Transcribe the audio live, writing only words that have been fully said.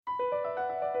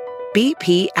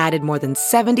BP added more than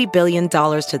 $70 billion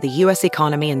to the U.S.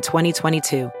 economy in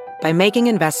 2022 by making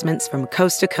investments from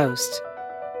coast to coast.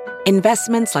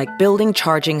 Investments like building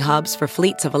charging hubs for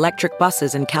fleets of electric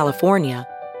buses in California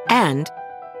and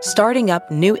starting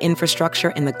up new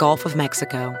infrastructure in the Gulf of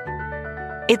Mexico.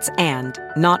 It's and,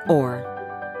 not or.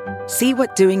 See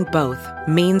what doing both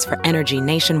means for energy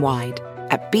nationwide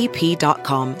at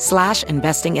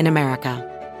bp.com/investing in America.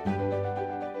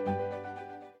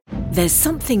 There's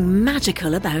something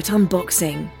magical about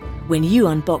unboxing. When you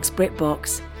unbox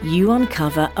BritBox, you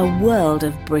uncover a world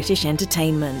of British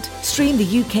entertainment. Stream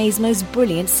the UK's most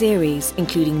brilliant series,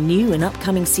 including new and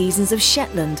upcoming seasons of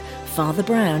Shetland, Father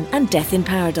Brown and Death in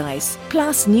Paradise.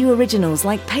 Plus new originals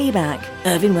like Payback,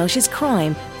 Irving Welsh's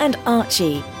Crime and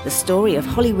Archie, the story of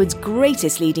Hollywood's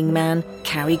greatest leading man,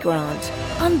 Cary Grant.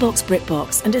 Unbox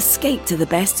BritBox and escape to the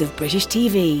best of British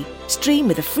TV. Stream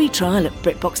with a free trial at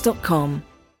BritBox.com.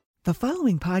 The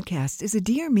following podcast is a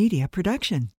Dear Media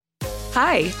production.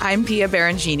 Hi, I'm Pia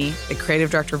Baroncini, the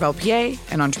creative director of LPA,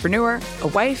 an entrepreneur, a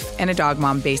wife, and a dog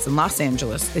mom based in Los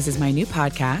Angeles. This is my new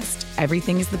podcast,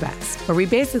 Everything is the Best, where we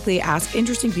basically ask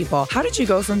interesting people, how did you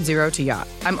go from zero to yacht?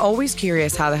 I'm always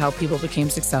curious how the hell people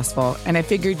became successful, and I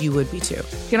figured you would be too.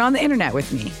 Get on the internet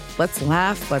with me. Let's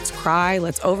laugh, let's cry,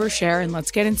 let's overshare, and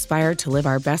let's get inspired to live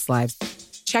our best lives.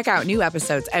 Check out new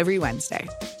episodes every Wednesday.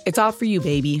 It's all for you,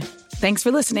 baby. Thanks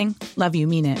for listening. Love you,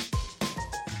 mean it.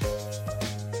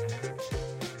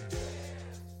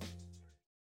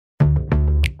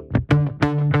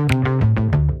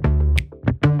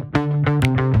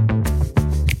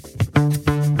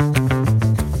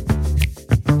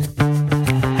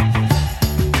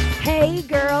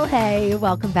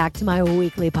 Welcome back to my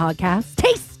weekly podcast,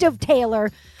 Taste of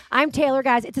Taylor. I'm Taylor,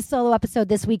 guys. It's a solo episode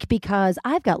this week because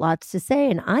I've got lots to say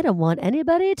and I don't want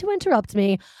anybody to interrupt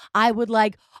me. I would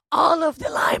like all of the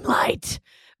limelight.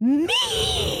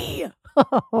 Me!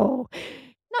 Oh.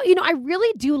 No, I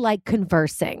really do like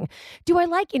conversing. Do I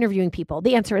like interviewing people?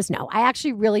 The answer is no. I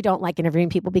actually really don't like interviewing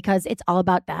people because it's all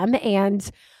about them, and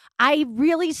I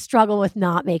really struggle with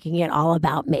not making it all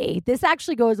about me. This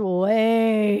actually goes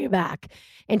way back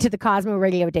into the Cosmo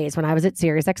radio days when I was at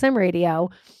Sirius XM Radio.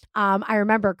 I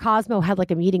remember Cosmo had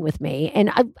like a meeting with me. And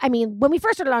I mean, when we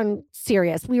first started on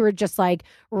Sirius, we were just like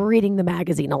reading the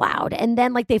magazine aloud. And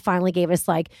then like they finally gave us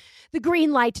like the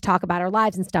green light to talk about our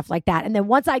lives and stuff like that. And then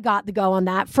once I got the go on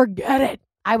that, forget it.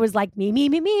 I was like, me.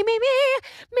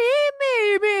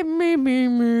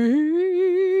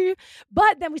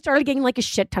 But then we started getting like a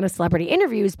shit ton of celebrity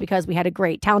interviews because we had a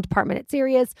great talent department at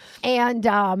Sirius. And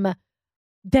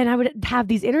then I would have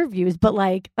these interviews, but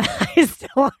like I still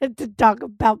wanted to talk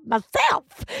about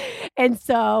myself. And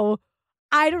so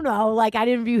I don't know, like I'd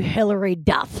interview Hillary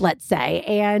Duff, let's say,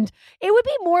 and it would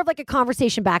be more of like a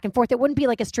conversation back and forth. It wouldn't be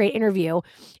like a straight interview.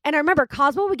 And I remember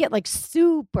Cosmo would get like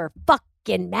super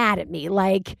fucking mad at me.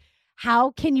 Like, how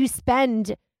can you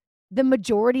spend the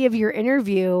majority of your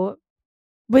interview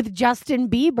with Justin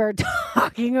Bieber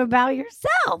talking about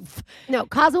yourself? No,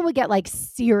 Cosmo would get like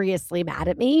seriously mad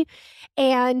at me.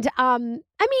 And I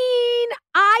mean,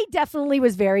 I definitely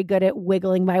was very good at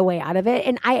wiggling my way out of it.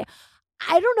 And I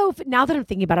don't know if now that I'm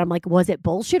thinking about it, I'm like, was it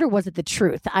bullshit or was it the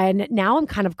truth? And now I'm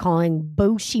kind of calling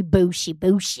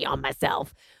booshy on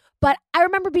myself. But I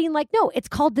remember being like, no, it's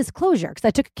called disclosure, because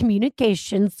I took a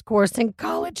communications course in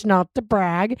college, not to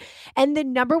brag. And the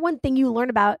number one thing you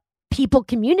learn about people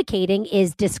communicating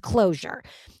is disclosure.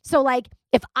 So like,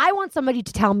 if I want somebody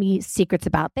to tell me secrets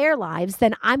about their lives,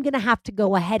 then I'm going to have to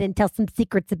go ahead and tell some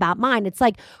secrets about mine. It's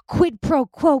like quid pro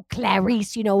quo,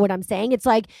 Clarice, you know what I'm saying? It's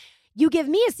like, you give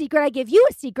me a secret, I give you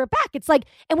a secret back. It's like,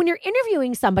 and when you're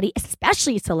interviewing somebody,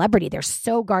 especially a celebrity, they're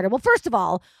so guarded. Well, first of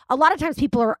all, a lot of times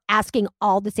people are asking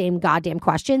all the same goddamn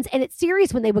questions. And it's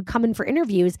serious when they would come in for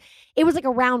interviews. It was like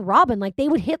a round robin. Like they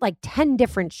would hit like 10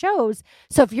 different shows.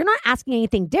 So if you're not asking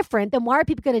anything different, then why are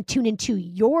people going to tune into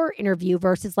your interview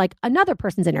versus like another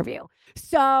person's interview?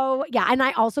 So yeah. And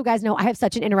I also, guys, know I have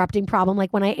such an interrupting problem.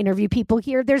 Like when I interview people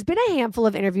here, there's been a handful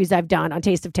of interviews I've done on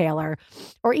Taste of Taylor,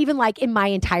 or even like in my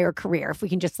entire career, if we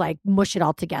can just like mush it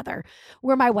all together,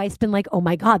 where my wife's been like, oh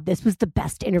my God, this was the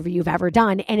best interview you've ever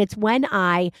done. And it's when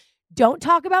I don't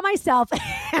talk about myself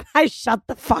and I shut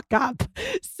the fuck up.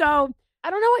 So I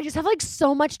don't know. I just have like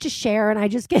so much to share and I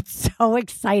just get so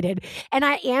excited. And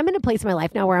I am in a place in my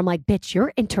life now where I'm like, bitch,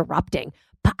 you're interrupting,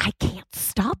 but I can't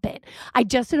stop it. I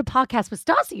just did a podcast with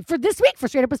Stassi for this week for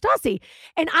Straight Up with Stassi.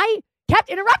 And I kept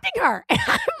interrupting her. And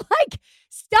I'm like,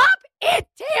 stop it,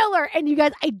 Taylor. And you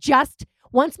guys,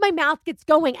 once my mouth gets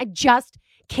going, I just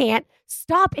can't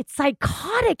stop. It's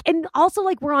psychotic. And also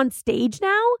like we're on stage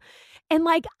now. And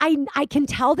like, I can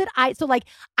tell that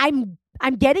I'm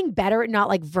I'm getting better at not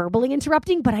like verbally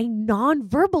interrupting, but I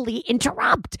non-verbally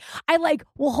interrupt. I like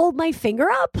will hold my finger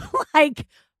up like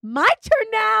my turn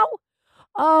now.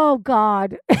 Oh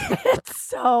God. It's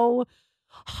so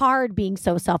hard being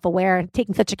so self-aware and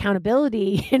taking such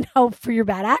accountability, for your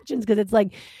bad actions. Cause it's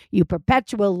like you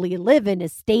perpetually live in a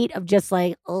state of just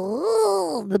like,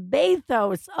 oh, the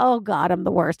bathos. Oh God, I'm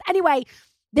the worst. Anyway,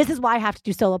 this is why I have to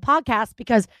do solo podcasts,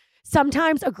 because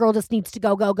sometimes a girl just needs to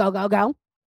go, go, go, go, go.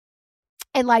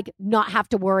 And like not have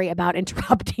to worry about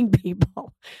interrupting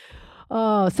people.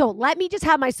 Oh, so let me just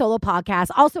have my solo podcast.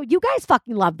 Also, you guys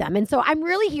fucking love them. And so I'm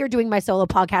really here doing my solo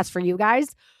podcast for you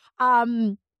guys.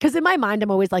 Because in my mind,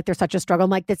 I'm always like, there's such a struggle. I'm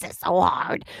like, this is so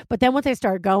hard. But then once I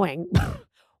start going,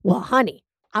 well, honey,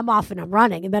 I'm off and I'm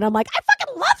running. And then I'm like, I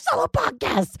fucking love solo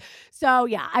podcasts. So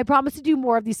yeah, I promise to do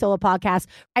more of these solo podcasts.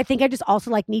 I think I just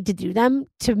also like need to do them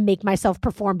to make myself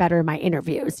perform better in my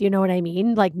interviews. You know what I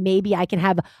mean? Like maybe I can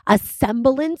have a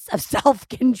semblance of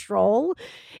self-control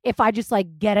if I just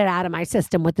like get it out of my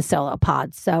system with the solo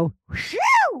pods. So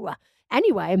whew!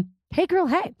 Anyway, hey girl,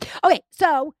 hey. Okay,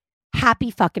 so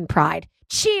happy fucking Pride.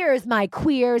 Cheers, my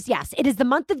queers. Yes, it is the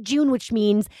month of June, which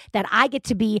means that I get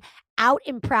to be out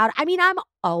and proud. I mean, I'm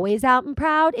always out and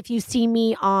proud. If you see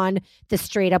me on the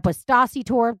Straight Up with Stassi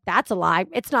tour, that's a lie.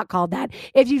 It's not called that.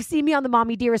 If you see me on the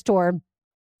Mommy Dearest tour,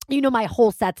 you know my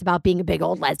whole set's about being a big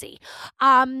old lessie.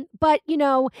 But, and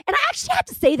I actually have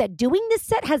to say that doing this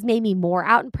set has made me more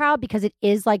out and proud because it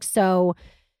is like so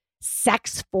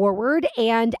sex forward.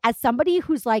 And as somebody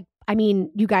who's like, I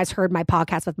mean, you guys heard my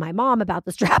podcast with my mom about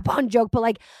the strap-on joke, but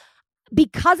like,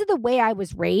 because of the way I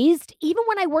was raised, even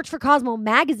when I worked for Cosmo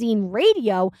Magazine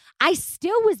radio, I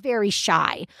still was very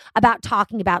shy about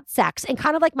talking about sex. And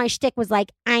kind of like my shtick was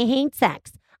like, I hate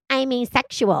sex. I'm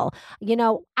asexual.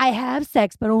 I have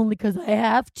sex, but only because I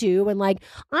have to. And like,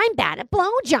 I'm bad at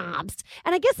blowjobs.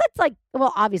 And I guess that's like,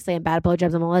 well, obviously I'm bad at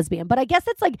blowjobs. I'm a lesbian. But I guess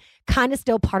that's like kind of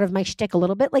still part of my shtick a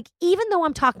little bit. Like, even though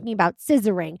I'm talking about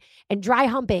scissoring and dry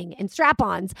humping and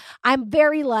strap-ons, I'm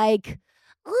very like,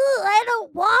 I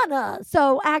don't wanna.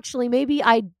 So actually, maybe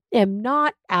I am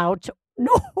not out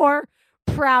nor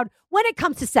proud when it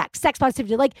comes to sex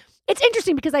positivity. Like, it's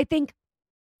interesting because I think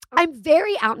I'm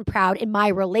very out and proud in my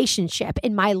relationship,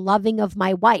 in my loving of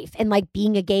my wife and like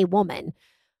being a gay woman.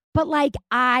 But like,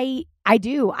 I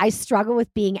struggle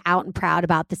with being out and proud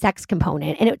about the sex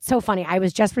component. And it's so funny. I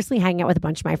was just recently hanging out with a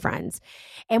bunch of my friends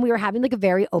and we were having like a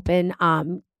very open,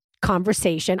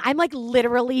 conversation. I'm like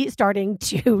literally starting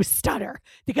to stutter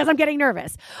because I'm getting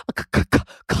nervous.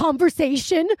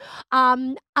 Conversation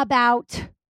about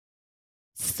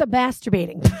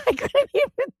masturbating. I couldn't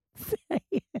even say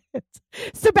it.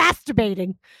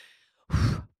 Masturbating.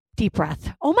 Deep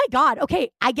breath. Oh my God.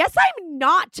 Okay. I guess I'm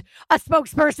not a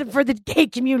spokesperson for the gay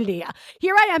community.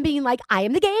 Here I am being like, I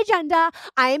am the gay agenda.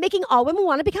 I am making all women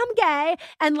want to become gay.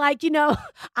 And like,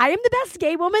 I am the best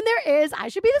gay woman there is. I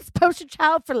should be the poster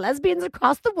child for lesbians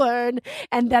across the world.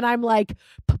 And then I'm like,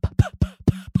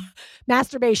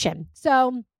 masturbation.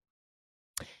 So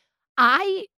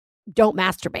I don't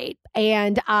masturbate.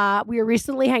 And we were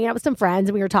recently hanging out with some friends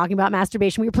and we were talking about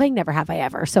masturbation. We were playing Never Have I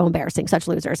Ever. So embarrassing, such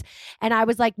losers. And I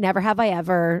was like, never have I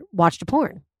ever watched a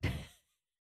porn.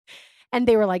 And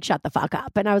they were like, shut the fuck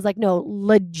up. And I was like, no,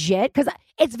 legit. Because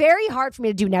it's very hard for me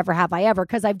to do Never Have I Ever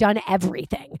because I've done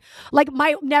everything. Like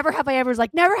my Never Have I Ever is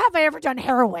like, never have I ever done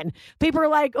heroin. People are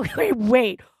like,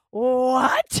 wait,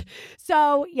 what?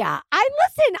 So yeah,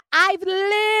 I've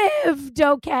lived,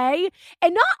 okay?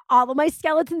 And not all of my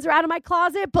skeletons are out of my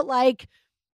closet, but like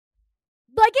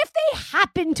if they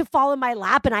happen to fall in my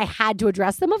lap and I had to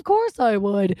address them, of course I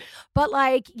would. But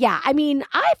like, yeah, I mean,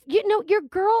 I've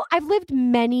lived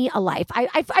many a life.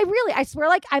 I swear,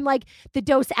 like I'm like the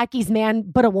Dos Equis man,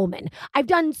 but a woman. I've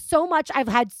done so much. I've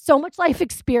had so much life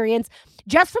experience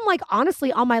just from like,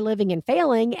 honestly, all my living and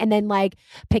failing and then like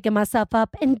picking myself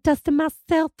up and dusting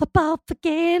myself up off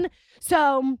again.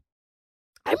 So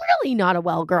I'm really not a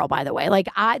well girl, by the way. Like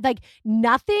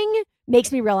nothing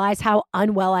makes me realize how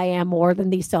unwell I am more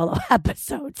than these solo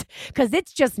episodes. Cause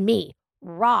it's just me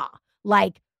raw,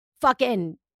 like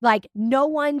fucking like no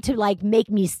one to like make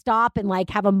me stop and like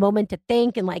have a moment to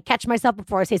think and like catch myself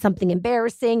before I say something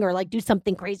embarrassing or like do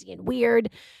something crazy and weird.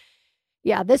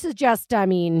 Yeah, this is just, I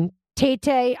mean,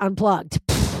 Tay unplugged.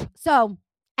 So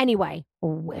anyway,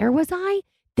 where was I?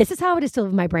 This is how it is to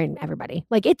live in my brain, everybody.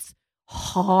 Like it's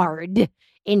hard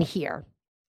in here,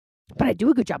 but I do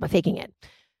a good job of faking it.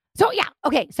 So yeah.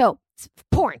 Okay. So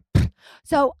porn.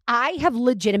 So I have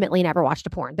legitimately never watched a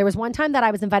porn. There was one time that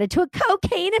I was invited to a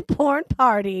cocaine and porn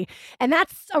party, and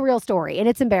that's a real story and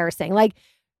it's embarrassing. Like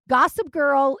Gossip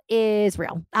Girl is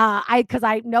real. Because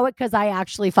I know it because I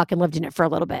actually fucking lived in it for a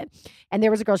little bit. And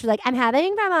there was a girl, she was like, I'm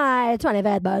having for my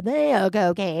 25th birthday a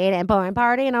cocaine and porn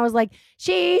party. And I was like,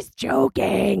 she's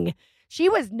joking. She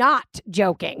was not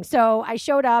joking. So I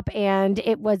showed up and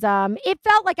it was, it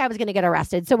felt like I was going to get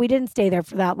arrested. So we didn't stay there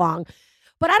for that long.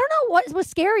 But I don't know what was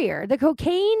scarier, the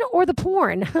cocaine or the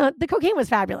porn. The cocaine was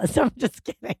fabulous. So I'm just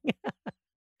kidding.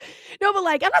 No, but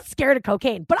like, I'm not scared of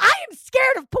cocaine, but I am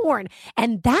scared of porn.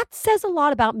 And that says a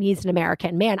lot about me as an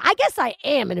American. Man, I guess I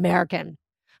am an American.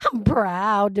 I'm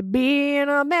proud to be an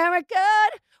American,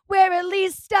 where at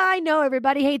least I know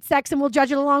everybody hates sex and will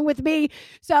judge it along with me.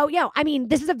 So, I mean,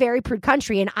 this is a very prude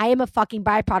country, and I am a fucking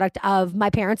byproduct of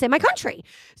my parents and my country.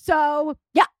 So,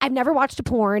 yeah, I've never watched a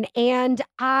porn, and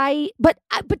but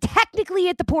technically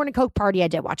at the porn and coke party, I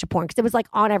did watch a porn because it was like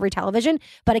on every television,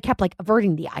 but I kept like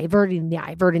averting the eye,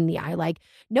 like,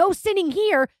 no sinning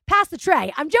here, pass the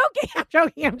tray. I'm joking.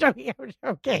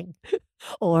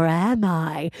 Or am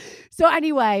I? So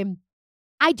anyway,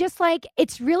 I just like,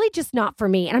 it's really just not for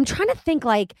me. And I'm trying to think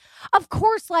like, of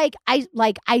course, I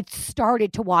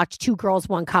started to watch Two Girls,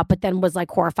 One Cup, but then was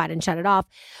like horrified and shut it off.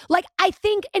 Like, I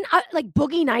think, and like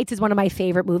Boogie Nights is one of my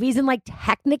favorite movies. And like,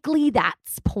 technically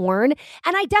that's porn.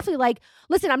 And I definitely like,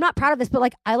 listen, I'm not proud of this, but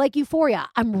like, I like Euphoria.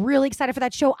 I'm really excited for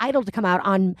that show Idol to come out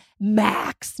on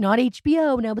Max, not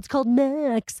HBO. Now it's called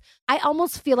Max. I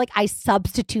almost feel like I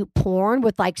substitute porn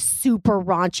with like super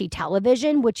raunchy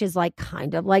television, which is like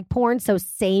kind of like porn. So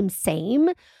same.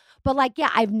 But like, yeah,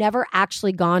 I've never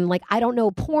actually gone, like, I don't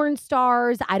know porn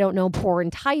stars. I don't know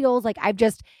porn titles. Like,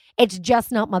 it's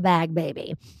just not my bag,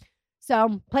 baby.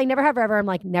 So playing Never Have I Ever, I'm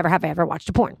like, never have I ever watched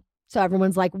a porn. So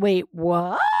everyone's like, wait,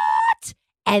 what?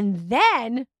 And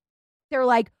then they're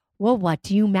like, well, what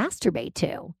do you masturbate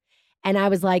to? And I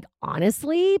was like,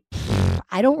 honestly,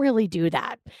 I don't really do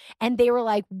that. And they were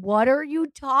like, what are you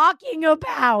talking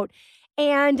about?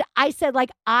 And I said, like,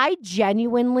 I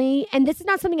genuinely, and this is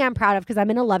not something I'm proud of because I'm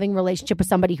in a loving relationship with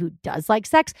somebody who does like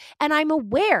sex. And I'm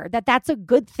aware that that's a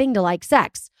good thing to like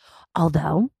sex.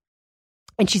 Although,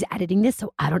 and she's editing this,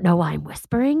 so I don't know why I'm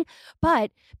whispering,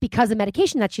 but because of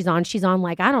medication that she's on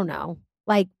like, I don't know,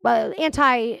 like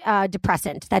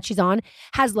antidepressant that she's on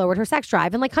has lowered her sex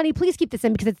drive. And like, honey, please keep this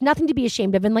in because it's nothing to be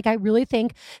ashamed of. And like, I really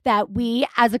think that we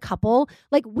as a couple,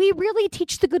 like we really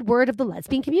teach the good word of the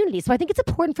lesbian community. So I think it's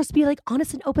important for us to be like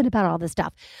honest and open about all this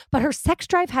stuff. But her sex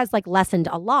drive has like lessened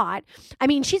a lot. I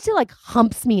mean, she still like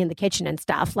humps me in the kitchen and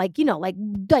stuff, like,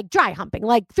 like dry humping,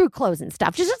 like through clothes and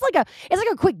stuff. She's just like it's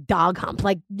like a quick dog hump,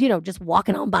 like, just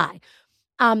walking on by.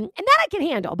 And that I can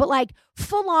handle, but like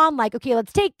full on, like, okay,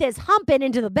 let's take this humping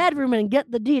into the bedroom and get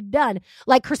the deed done.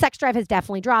 Like her sex drive has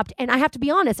definitely dropped. And I have to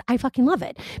be honest, I fucking love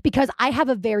it because I have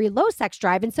a very low sex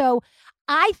drive. And so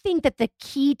I think that the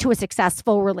key to a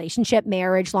successful relationship,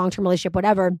 marriage, long-term relationship,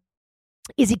 whatever,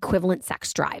 is equivalent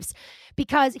sex drives.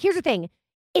 Because here's the thing.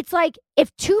 It's like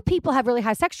if two people have really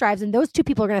high sex drives and those two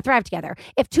people are going to thrive together.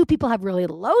 If two people have really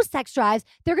low sex drives,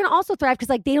 they're going to also thrive because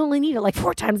like they only need it like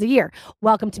 4 times a year.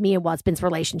 Welcome to me and husband's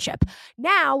relationship.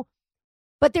 Now,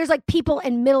 but there's like people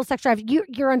in middle sex drive.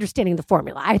 You're understanding the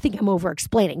formula. I think I'm over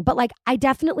explaining, but like I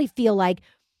definitely feel like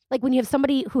when you have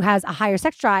somebody who has a higher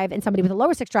sex drive and somebody with a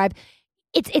lower sex drive,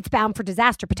 it's bound for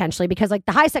disaster potentially because like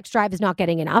the high sex drive is not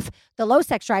getting enough. The low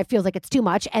sex drive feels like it's too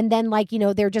much. And then like,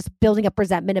 they're just building up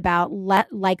resentment about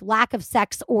lack of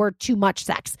sex or too much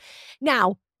sex.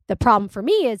 Now, the problem for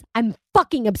me is I'm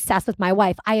fucking obsessed with my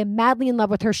wife. I am madly in love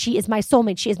with her. She is my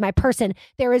soulmate. She is my person.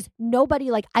 There is nobody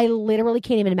like, I literally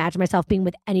can't even imagine myself being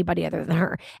with anybody other than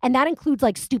her. And that includes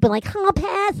like stupid, like hump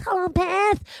pass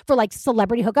for like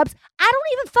celebrity hookups. I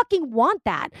don't even fucking want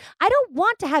that. I don't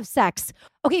want to have sex.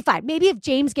 Okay, fine. Maybe if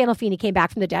James Gandolfini came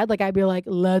back from the dead, like I'd be like,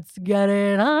 let's get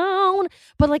it on.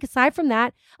 But like aside from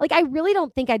that, like I really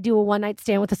don't think I'd do a one night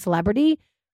stand with a celebrity.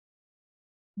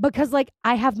 Because like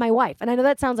I have my wife and I know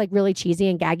that sounds like really cheesy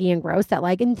and gaggy and gross that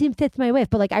like, and it's my wife,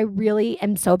 but like I really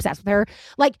am so obsessed with her.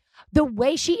 Like the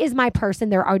way she is my person,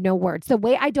 there are no words. The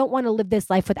way I don't want to live this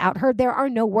life without her, there are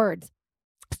no words.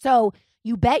 So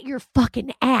you bet your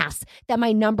fucking ass that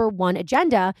my number one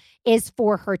agenda is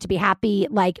for her to be happy.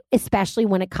 Like, especially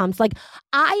when it comes, like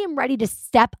I am ready to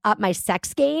step up my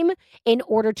sex game in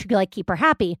order to like keep her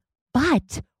happy.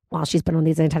 But while she's been on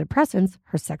these antidepressants,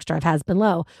 her sex drive has been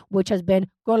low, which has been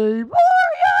glorious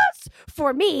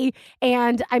for me.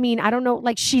 And I mean, I don't know,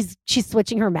 like she's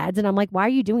switching her meds and I'm like, why are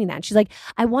you doing that? And she's like,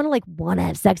 I want to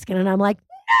have sex again. And I'm like,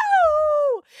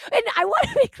 no. And I want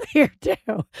to be clear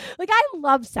too. Like I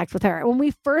love sex with her. When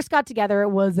we first got together, it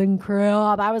was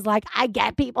incredible. I was like, I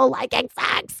get people liking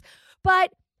sex.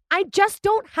 But I just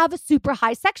don't have a super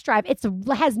high sex drive. It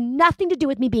has nothing to do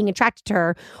with me being attracted to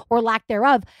her or lack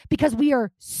thereof, because we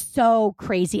are so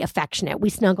crazy affectionate. We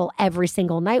snuggle every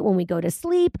single night when we go to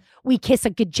sleep. We kiss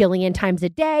a gajillion times a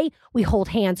day. We hold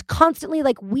hands constantly.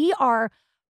 Like, we are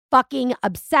fucking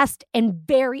obsessed and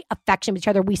very affectionate with each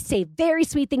other. We say very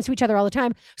sweet things to each other all the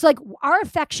time. So like, our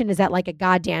affection is at like a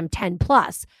goddamn 10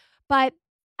 plus, but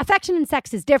affection and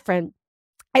sex is different.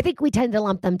 I think we tend to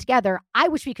lump them together. I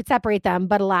wish we could separate them,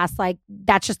 but alas, like,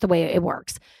 that's just the way it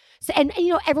works. So, and you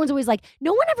know, everyone's always like,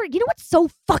 no one ever, you know what's so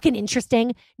fucking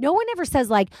interesting? No one ever says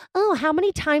like, oh, how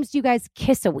many times do you guys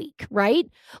kiss a week, right?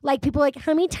 Like, people are like,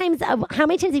 how many times a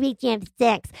week do you have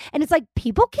sex? And it's like,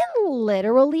 people can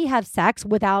literally have sex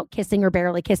without kissing or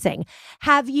barely kissing.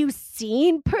 Have you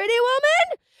seen Pretty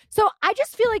Woman? So I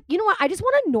just feel like, you know what? I just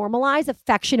want to normalize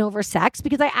affection over sex,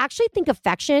 because I actually think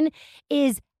affection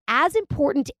is as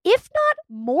important, if not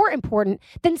more important,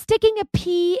 than sticking a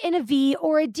P in a V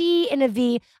or a D in a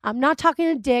V. I'm not talking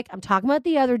a dick. I'm talking about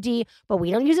the other D, but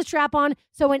we don't use a strap on.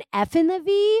 So an F in the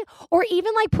V, or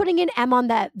even like putting an M on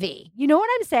that V. You know what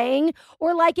I'm saying?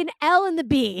 Or like an L in the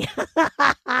B.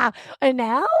 An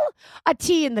L? A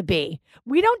T in the B.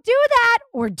 We don't do that,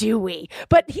 or do we?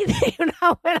 But you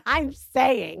know what I'm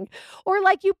saying? Or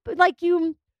like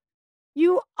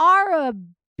you are a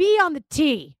B on the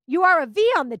T. You are a V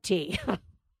on the T.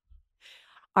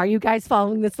 Are you guys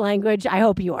following this language? I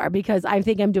hope you are, because I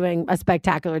think I'm doing a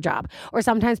spectacular job. Or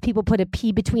sometimes people put a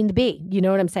P between the B. You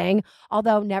know what I'm saying?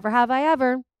 Although never have I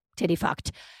ever titty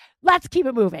fucked. Let's keep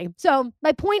it moving. So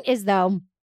my point is, though,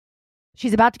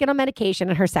 she's about to get on medication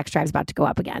and her sex drive's about to go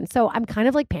up again. So I'm kind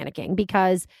of like panicking,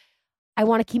 because I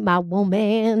want to keep my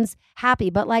womans happy,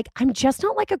 but like, I'm just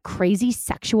not like a crazy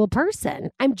sexual person.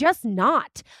 I'm just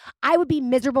not. I would be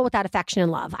miserable without affection and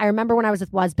love. I remember when I was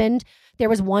with husband, there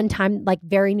was one time like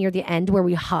very near the end where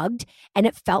we hugged, and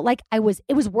it felt like it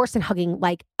was worse than hugging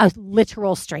like a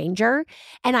literal stranger.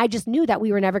 And I just knew that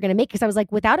we were never going to make it, because I was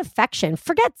like, without affection,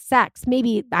 forget sex.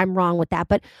 Maybe I'm wrong with that,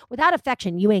 but without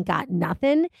affection, you ain't got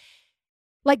nothing.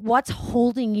 Like, what's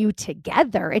holding you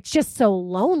together? It's just so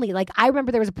lonely. Like, I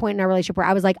remember there was a point in our relationship where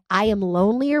I was like, I am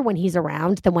lonelier when he's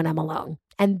around than when I'm alone.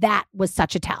 And that was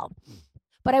such a tell.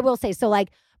 But I will say, so like,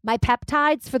 my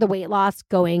peptides for the weight loss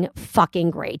going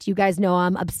fucking great. You guys know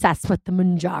I'm obsessed with the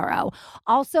Manjaro.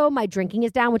 Also, my drinking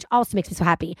is down, which also makes me so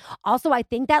happy. Also, I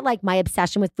think that like my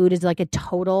obsession with food is like a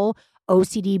total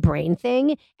OCD brain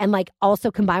thing, and like also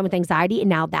combined with anxiety.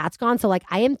 And now that's gone. So like,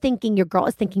 I am thinking, your girl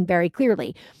is thinking very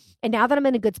clearly. And now that I'm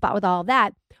in a good spot with all of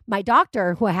that, my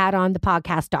doctor, who I had on the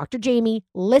podcast, Dr. Jamie,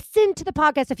 listen to the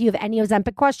podcast if you have any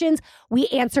Ozempic questions. We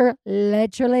answer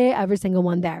literally every single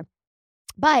one there.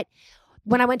 But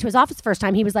when I went to his office the first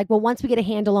time, he was like, well, once we get a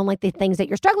handle on like the things that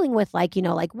you're struggling with, like, you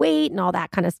know, like weight and all that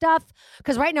kind of stuff.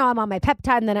 Because right now I'm on my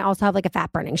peptide, and then I also have like a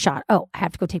fat burning shot. Oh, I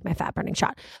have to go take my fat burning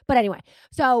shot. But anyway,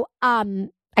 so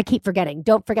I keep forgetting.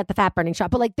 Don't forget the fat burning shot.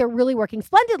 But like, they're really working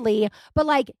splendidly. But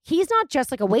like, he's not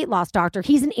just like a weight loss doctor.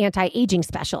 He's an anti-aging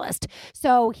specialist.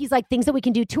 So he's like, things that we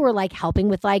can do too are like helping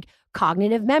with like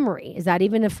cognitive memory. Is that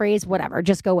even a phrase? Whatever.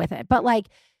 Just go with it. But like,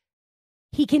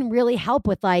 he can really help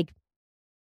with like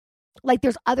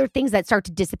there's other things that start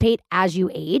to dissipate as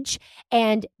you age,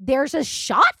 and there's a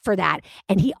shot for that.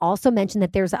 And he also mentioned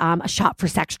that there's a shot for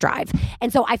sex drive.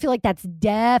 And so I feel like that's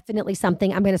definitely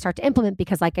something I'm going to start to implement,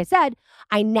 because like I said,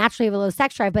 I naturally have a low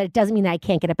sex drive, but it doesn't mean that I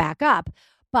can't get it back up.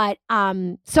 But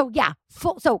so yeah,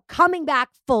 so coming back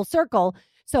full circle.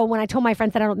 So when I told my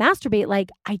friends that I don't masturbate, like,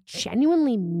 I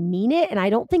genuinely mean it. And I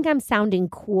don't think I'm sounding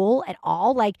cool at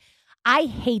all. Like, I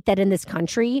hate that in this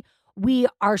country, we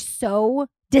are so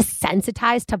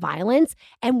desensitized to violence,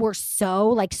 and we're so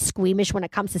like squeamish when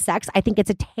it comes to sex. I think it's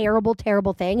a terrible,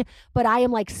 terrible thing, but I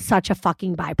am like such a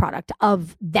fucking byproduct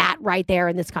of that right there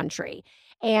in this country.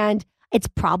 And it's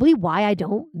probably why I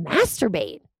don't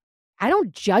masturbate. I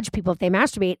don't judge people if they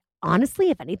masturbate. Honestly,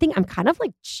 if anything, I'm kind of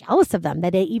like jealous of them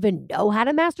that they even know how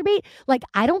to masturbate. Like,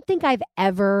 I don't think I've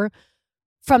ever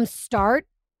from start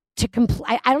to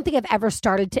I don't think I've ever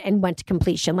started to and went to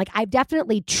completion. Like, I've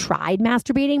definitely tried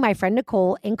masturbating. My friend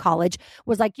Nicole in college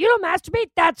was like, you don't masturbate?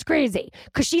 That's crazy.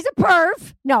 Because she's a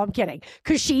perv. No, I'm kidding.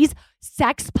 Because she's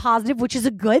sex positive, which is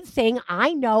a good thing.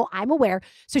 I know, I'm aware.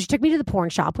 So she took me to the porn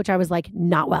shop, which I was like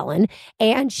not well in.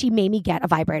 And she made me get a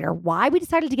vibrator. Why we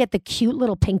decided to get the cute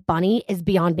little pink bunny is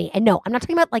beyond me. And no, I'm not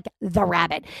talking about like the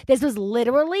rabbit. This was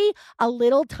literally a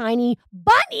little tiny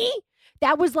bunny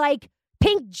that was like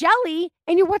pink jelly,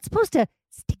 and you're what's supposed to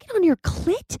stick it on your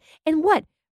clit and what?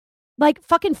 Like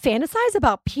fucking fantasize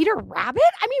about Peter Rabbit?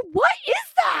 I mean, what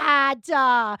is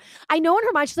that? I know in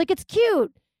her mind, she's like, it's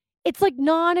cute. it's like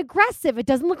non-aggressive. It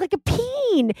doesn't look like a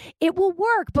peen. It will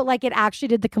work. But like it actually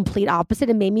did the complete opposite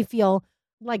and made me feel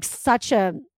like such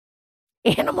a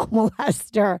animal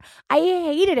molester. I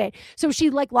hated it. So she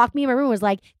like locked me in my room and was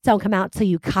like, don't come out till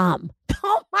you come.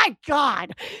 Oh my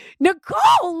God.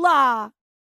 Nicola.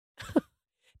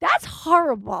 That's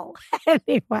horrible.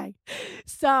 Anyway,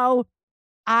 so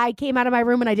I came out of my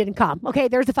room and I didn't come. Okay,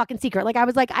 there's a fucking secret. Like I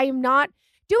was like, I am not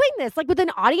doing this. Like with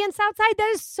an audience outside,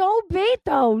 that is so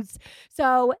pathos.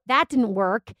 So that didn't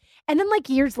work. And then like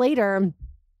years later,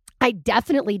 I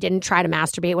definitely didn't try to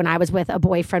masturbate when I was with a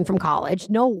boyfriend from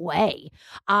college. No way.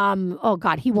 Oh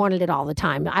God, he wanted it all the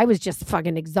time. I was just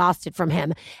fucking exhausted from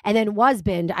him. And then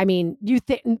husband, I mean, you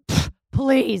think,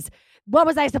 please, what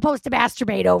was I supposed to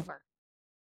masturbate over?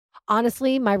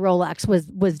 Honestly, my Rolex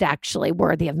was actually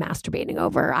worthy of masturbating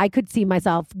over. I could see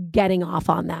myself getting off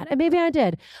on that. And maybe I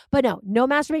did. But no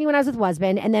masturbating when I was with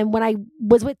husband. And then when I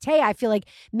was with Tay, I feel like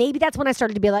maybe that's when I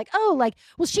started to be like, oh, like,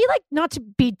 well, she like, not to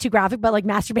be too graphic, but like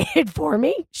masturbated for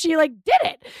me. She like did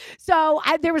it. So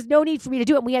there was no need for me to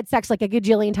do it. And we had sex like a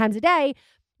gajillion times a day.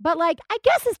 But like, I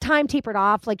guess as time tapered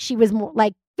off, like she was more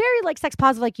like, very like sex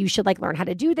positive, like you should like learn how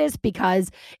to do this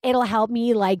because it'll help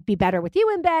me like be better with you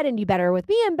in bed and you better with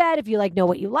me in bed if you like know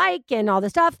what you like and all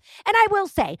this stuff. And I will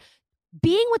say,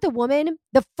 being with a woman,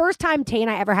 the first time Tay and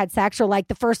I ever had sex, or like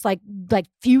the first like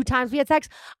few times we had sex,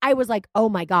 I was like, oh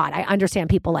my God, I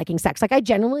understand people liking sex. Like I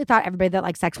genuinely thought everybody that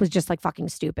liked sex was just like fucking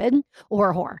stupid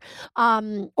or a whore,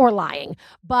 or lying.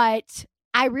 But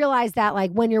I realized that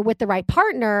like when you're with the right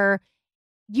partner,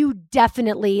 you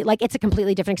definitely, like, it's a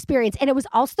completely different experience. And it was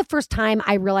also the first time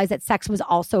I realized that sex was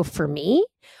also for me,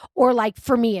 or like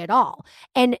for me at all.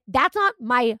 And that's not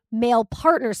my male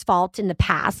partner's fault in the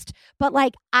past, but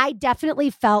like, I definitely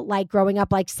felt like growing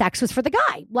up, like sex was for the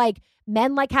guy. Like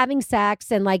men like having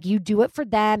sex and like you do it for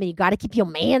them and you got to keep your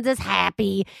mans as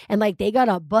happy and like they got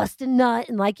to bust a nut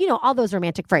and like, you know, all those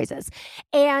romantic phrases.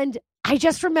 And I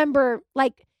just remember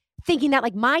like, thinking that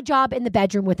like my job in the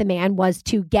bedroom with a man was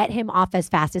to get him off as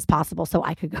fast as possible so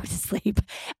I could go to sleep.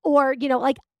 Or, you know,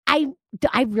 like I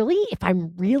really, if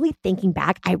I'm really thinking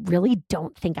back, I really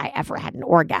don't think I ever had an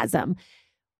orgasm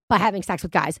by having sex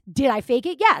with guys. Did I fake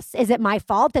it? Yes. Is it my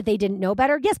fault that they didn't know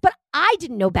better? Yes, but I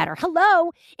didn't know better.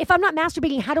 Hello. If I'm not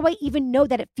masturbating, how do I even know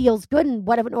that it feels good and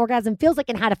what an orgasm feels like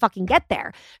and how to fucking get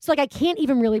there? So like, I can't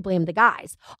even really blame the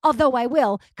guys, although I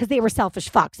will, because they were selfish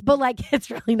fucks. But like,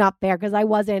 it's really not fair because I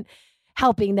wasn't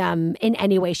helping them in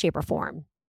any way, shape, or form.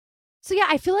 So yeah,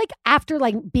 I feel like after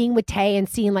like being with Tay and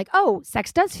seeing like, oh,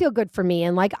 sex does feel good for me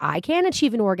and like I can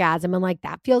achieve an orgasm and like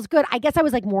that feels good. I guess I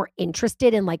was like more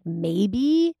interested in like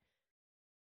maybe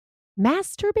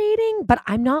masturbating, but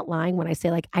I'm not lying when I say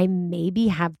like I maybe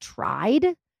have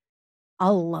tried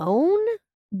alone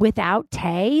without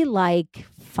Tay like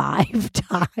 5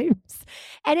 times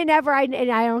and I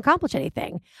don't accomplish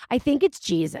anything. I think it's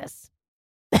Jesus.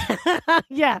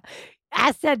 Yeah,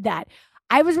 I said that.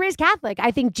 I was raised Catholic.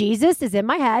 I think Jesus is in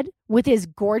my head with his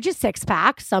gorgeous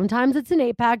 6-pack. Sometimes it's an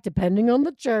 8-pack, depending on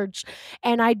the church.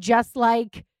 And I just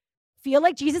like feel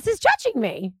like Jesus is judging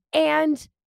me. And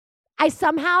I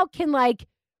somehow can like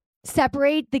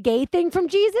separate the gay thing from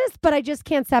Jesus, but I just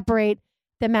can't separate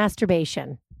the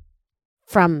masturbation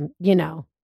from, you know,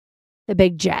 the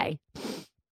big J.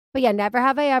 But yeah, never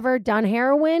have I ever done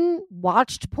heroin,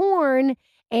 watched porn,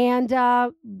 and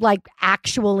like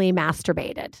actually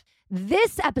masturbated.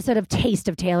 This episode of Taste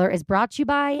of Taylor is brought to you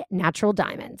by Natural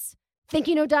Diamonds. Think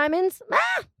you know diamonds?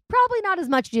 Probably not as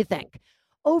much as you think.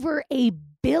 Over 1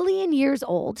 billion years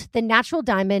old, the natural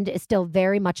diamond is still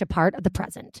very much a part of the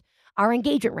present. Our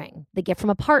engagement ring, the gift from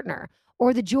a partner,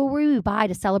 or the jewelry we buy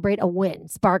to celebrate a win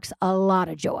sparks a lot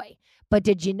of joy. But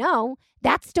did you know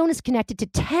that stone is connected to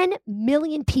 10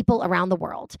 million people around the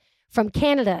world? From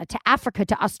Canada to Africa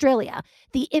to Australia,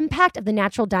 the impact of the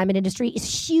natural diamond industry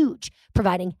is huge,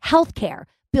 providing healthcare,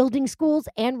 building schools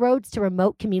and roads to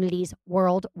remote communities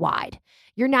worldwide.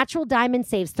 Your natural diamond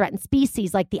saves threatened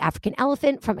species like the African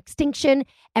elephant from extinction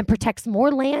and protects more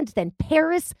land than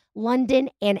Paris, London,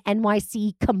 and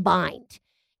NYC combined.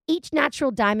 Each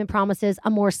natural diamond promises a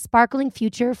more sparkling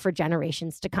future for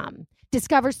generations to come.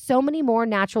 Discover so many more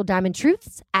natural diamond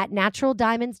truths at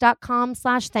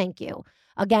naturaldiamonds.com/thankyou.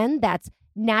 Again, that's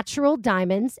Natural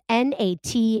Diamonds,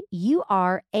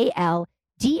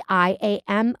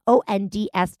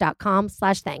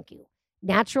 naturaldiamonds.com/thankyou.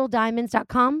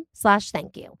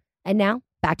 Naturaldiamonds.com/thankyou. And now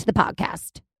back to the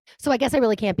podcast. So I guess I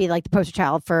really can't be like the poster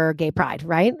child for gay pride,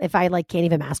 right? If I like can't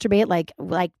even masturbate,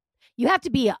 like you have to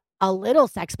be a little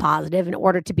sex positive in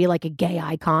order to be like a gay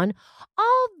icon.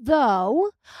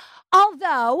 Although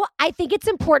Although I think it's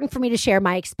important for me to share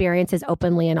my experiences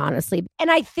openly and honestly.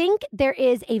 And I think there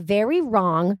is a very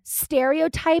wrong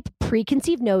stereotype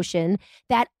preconceived notion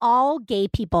that all gay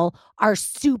people are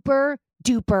super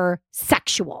duper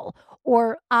sexual.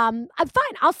 Or I'm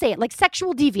fine, I'll say it, like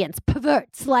sexual deviants,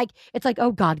 perverts. Like, it's like,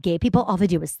 oh God, gay people, all they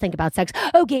do is think about sex.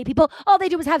 Oh, gay people, all they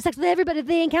do is have sex with everybody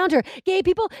they encounter. Gay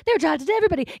people, they're attracted to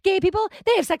everybody. Gay people,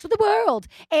 they have sex with the world.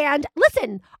 And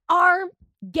listen,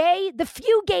 the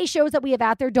few gay shows that we have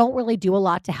out there don't really do a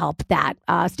lot to help that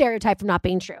stereotype from not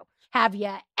being true. Have you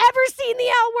ever seen the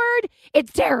L Word?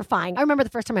 It's terrifying. I remember the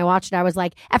first time I watched it, I was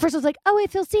like, at first I was like, oh, I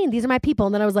feel seen. These are my people.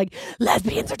 And then I was like,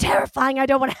 lesbians are terrifying. I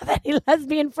don't want to have any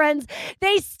lesbian friends.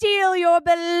 They steal your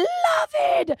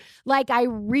beloved. Like, I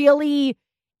really,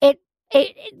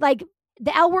 like,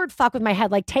 the L Word fuck with my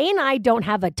head. Like, Tay and I don't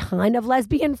have a ton of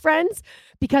lesbian friends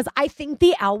because I think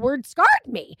the L Word scarred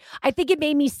me. I think it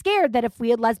made me scared that if we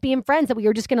had lesbian friends that we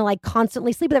were just going to like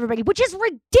constantly sleep with everybody, which is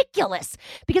ridiculous.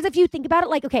 Because if you think about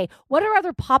it, like, okay, what are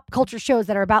other pop culture shows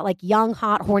that are about like young,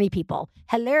 hot, horny people?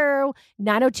 Hello,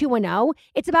 90210.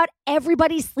 It's about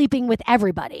everybody sleeping with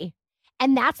everybody.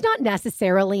 And that's not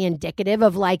necessarily indicative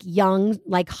of like young,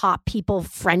 like hot people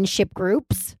friendship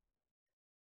groups.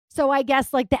 So I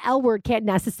guess like the L Word can't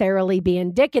necessarily be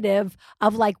indicative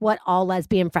of like what all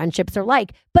lesbian friendships are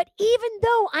like. But even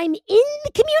though I'm in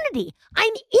the community,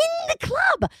 I'm in the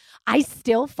club, I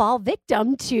still fall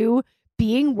victim to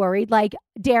being worried. Like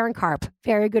Darren Karp,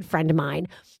 very good friend of mine.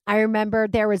 I remember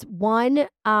there was one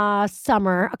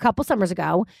summer, a couple summers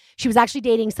ago, she was actually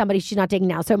dating somebody she's not dating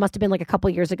now. So it must have been like a couple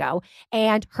years ago.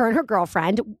 And her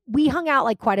girlfriend, we hung out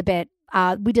like quite a bit.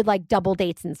 We did like double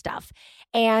dates and stuff.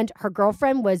 And her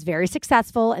girlfriend was very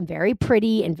successful and very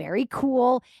pretty and very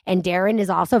cool. And Darren is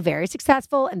also very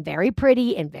successful and very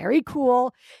pretty and very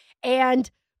cool. And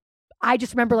I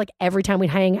just remember like every time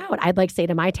we'd hang out, I'd like say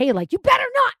to my Tay, like, you better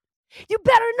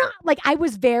not. Like, I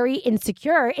was very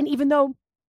insecure. And even though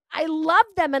I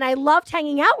loved them and I loved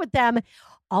hanging out with them,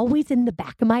 always in the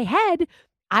back of my head,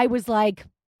 I was like,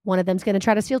 one of them's going to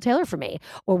try to steal Taylor from me,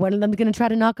 or one of them's going to try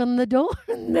to knock on the door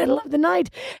in the middle of the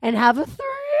night and have a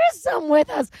threesome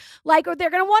with us. Like, or they're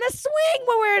going to want to swing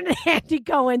when we're in Andy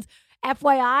Cohen's.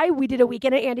 FYI, we did a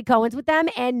weekend at Andy Cohen's with them,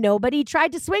 and nobody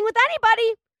tried to swing with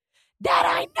anybody that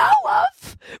I know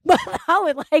of. But how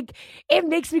it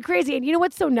makes me crazy. And you know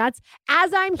what's so nuts?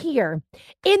 As I'm here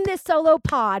in this solo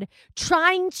pod,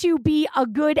 trying to be a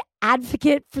good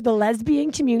advocate for the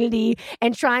lesbian community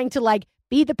and trying to like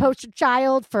be the poster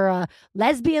child for a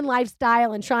lesbian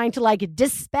lifestyle and trying to like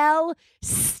dispel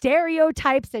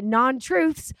stereotypes and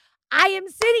non-truths, I am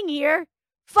sitting here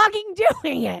fucking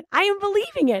doing it. I am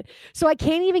believing it. So I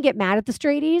can't even get mad at the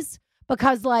straighties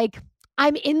because like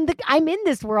I'm in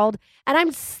this world and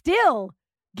I'm still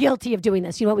guilty of doing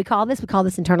this. You know what we call this? We call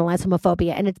this internalized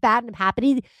homophobia. And it's bad. And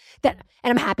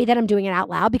I'm happy that I'm doing it out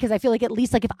loud because I feel like at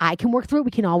least like if I can work through it,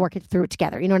 we can all work it through it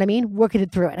together. You know what I mean? Working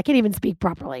it through it. I can't even speak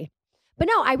properly. But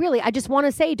no, I just want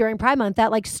to say during Pride Month that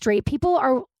like straight people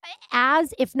are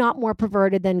as, if not more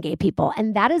perverted than gay people.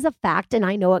 And that is a fact. And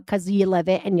I know it because you live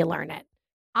it and you learn it.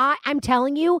 I'm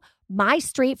telling you, my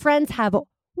straight friends have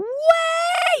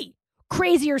way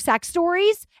crazier sex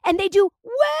stories and they do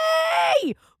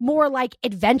way more like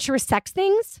adventurous sex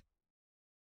things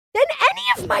than any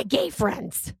of my gay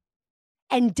friends.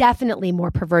 And definitely more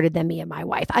perverted than me and my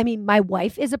wife. I mean, my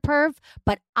wife is a perv,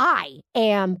 but I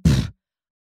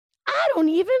don't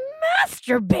even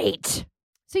masturbate.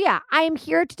 So yeah, I am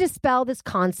here to dispel this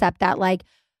concept that like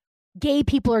gay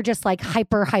people are just like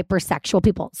hyper sexual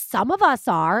people. Some of us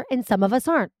are and some of us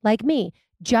aren't, like me,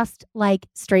 just like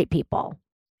straight people.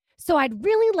 So I'd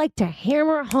really like to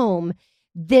hammer home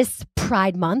this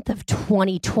Pride Month of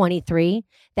 2023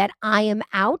 that I am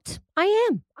out. I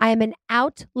am an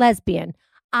out lesbian.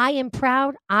 I am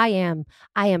proud. I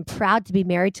am proud to be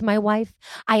married to my wife.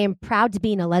 I am proud to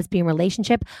be in a lesbian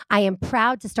relationship. I am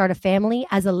proud to start a family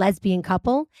as a lesbian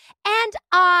couple. And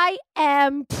I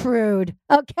am prude.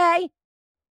 Okay?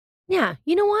 Yeah.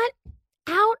 You know what?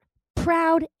 Out,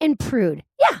 proud, and prude.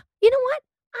 Yeah. You know what?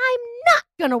 I'm not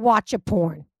going to watch a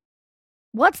porn.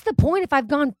 What's the point if I've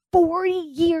gone 40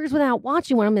 years without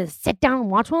watching one? I'm going to sit down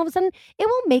and watch one all of a sudden. It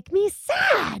will make me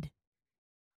sad.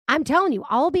 I'm telling you,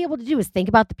 all I'll be able to do is think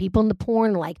about the people in the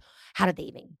porn, like, how did they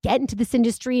even get into this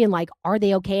industry? And like, are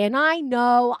they okay? And I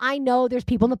know there's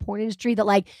people in the porn industry that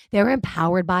like, they're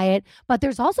empowered by it, but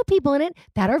there's also people in it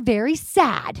that are very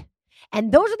sad.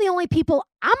 And those are the only people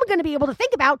I'm going to be able to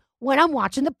think about when I'm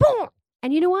watching the porn.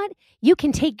 And you know what? You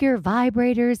can take your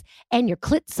vibrators and your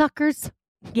clit suckers.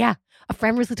 Yeah. A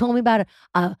friend recently told me about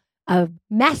a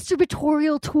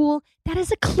masturbatorial tool that is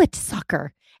a clit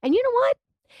sucker. And you know what?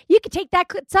 You can take that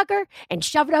clit sucker and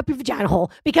shove it up your vagina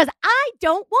hole because I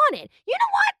don't want it. You know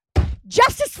what?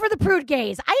 Justice for the prude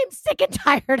gays. I am sick and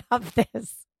tired of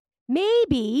this.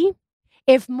 Maybe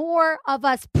if more of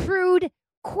us prude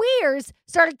queers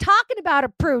started talking about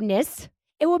our prudeness,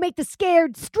 it will make the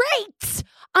scared straights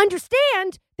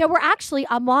understand that we're actually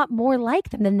a lot more like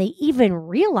them than they even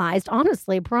realized.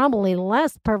 Honestly, probably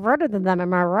less perverted than them.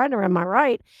 Am I right or am I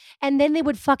right? And then they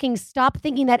would fucking stop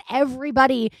thinking that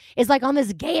everybody is like on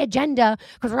this gay agenda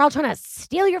because we're all trying to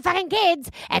steal your fucking kids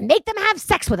and make them have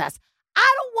sex with us.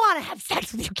 I don't want to have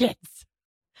sex with your kids.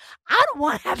 I don't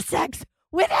want to have sex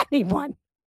with anyone.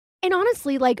 And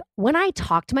honestly, like when I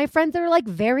talk to my friends that are like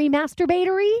very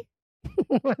masturbatory,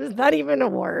 is that even a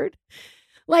word?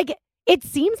 Like, it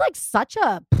seems like such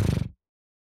a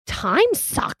time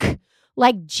suck.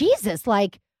 Like, Jesus,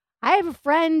 like, I have a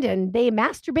friend and they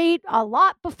masturbate a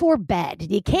lot before bed.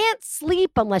 You can't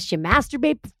sleep unless you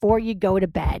masturbate before you go to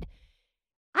bed.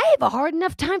 I have a hard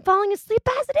enough time falling asleep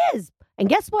as it is. And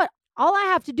guess what? All I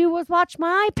have to do was watch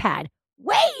my iPad.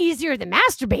 Way easier than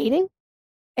masturbating.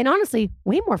 And honestly,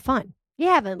 way more fun. You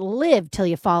haven't lived till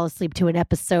you fall asleep to an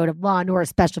episode of Law & Order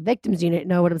Special Victims Unit.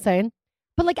 Know what I'm saying?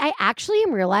 But like, I actually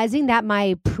am realizing that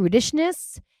my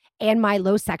prudishness and my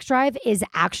low sex drive is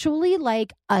actually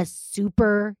like a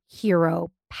superhero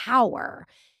power.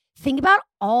 Think about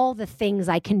all the things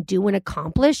I can do and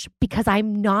accomplish because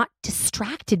I'm not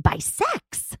distracted by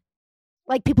sex.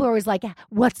 Like, people are always like,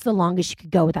 what's the longest you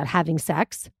could go without having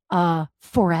sex?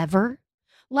 Forever.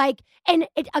 Like, and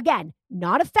it, again,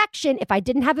 not affection. If I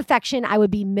didn't have affection, I would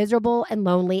be miserable and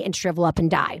lonely and shrivel up and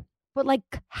die. But like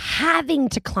having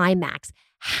to climax,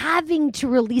 having to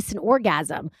release an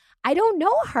orgasm, I don't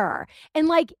know her. And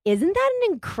like, isn't that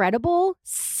an incredible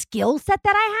skill set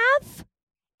that I have?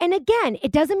 And again,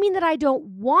 it doesn't mean that I don't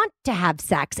want to have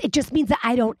sex. It just means that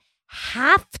I don't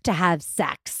have to have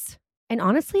sex. And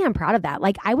honestly, I'm proud of that.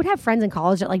 Like, I would have friends in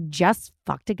college that like just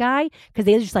fucked a guy because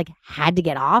they just like had to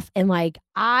get off. And like,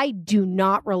 I do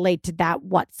not relate to that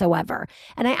whatsoever.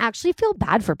 And I actually feel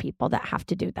bad for people that have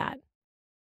to do that.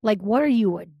 Like, what are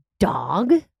you, a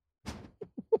dog?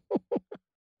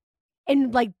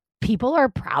 And like, people are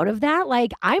proud of that.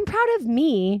 Like, I'm proud of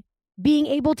me being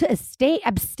able to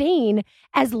abstain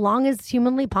as long as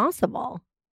humanly possible.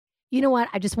 You know what?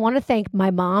 I just want to thank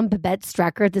my mom, Babette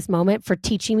Strecker, at this moment for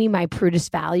teaching me my prudish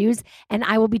values. And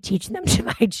I will be teaching them to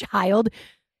my child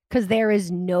because there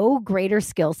is no greater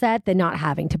skill set than not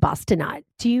having to bust a nut.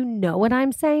 Do you know what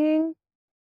I'm saying?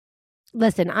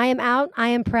 Listen, I am out, I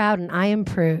am proud, and I am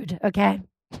prude, okay?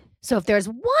 So if there's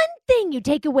one thing you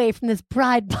take away from this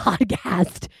Pride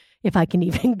podcast, if I can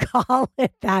even call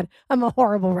it that, I'm a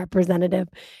horrible representative.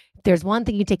 If there's one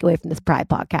thing you take away from this Pride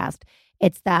podcast,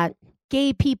 it's that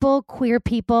gay people, queer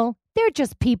people, they're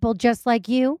just people just like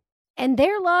you. And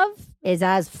their love is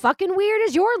as fucking weird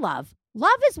as your love.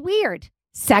 Love is weird.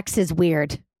 Sex is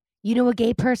weird. You know a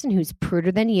gay person who's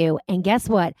pruder than you. And guess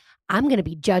what? I'm going to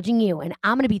be judging you. And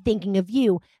I'm going to be thinking of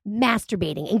you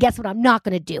masturbating. And guess what I'm not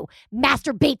going to do?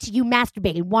 Masturbate to you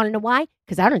masturbating. Want to know why?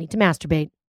 Because I don't need to masturbate.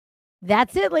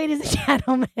 That's it, ladies and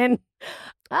gentlemen.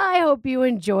 I hope you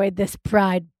enjoyed this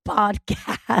Pride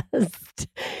podcast.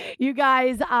 You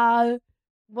guys,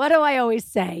 what do I always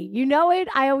say? You know it.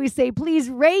 I always say, please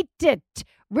rate it,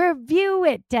 review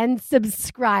it, and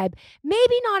subscribe.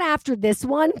 Maybe not after this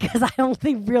one, because I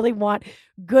only really want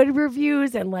good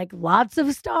reviews and like lots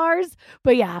of stars.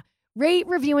 But yeah, rate,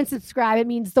 review, and subscribe. It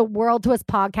means the world to us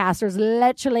podcasters.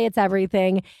 Literally, it's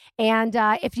everything. And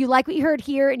if you like what you heard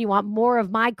here and you want more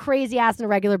of my crazy ass on a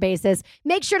regular basis,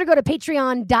 make sure to go to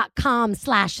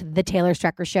patreon.com/The Taylor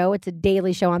Strecker Show. It's a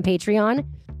daily show on Patreon.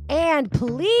 And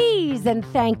please and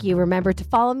thank you, remember to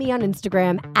follow me on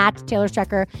Instagram at Taylor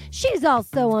Strecker. She's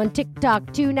also on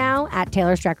TikTok too now at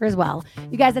Taylor Strecker as well.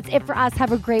 You guys, that's it for us.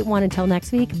 Have a great one. Until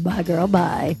next week. Bye, girl.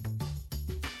 Bye.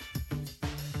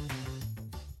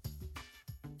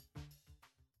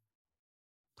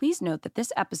 Please note that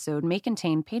this episode may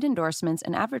contain paid endorsements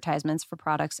and advertisements for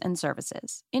products and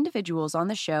services. Individuals on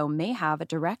the show may have a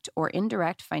direct or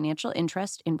indirect financial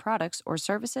interest in products or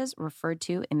services referred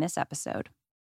to in this episode.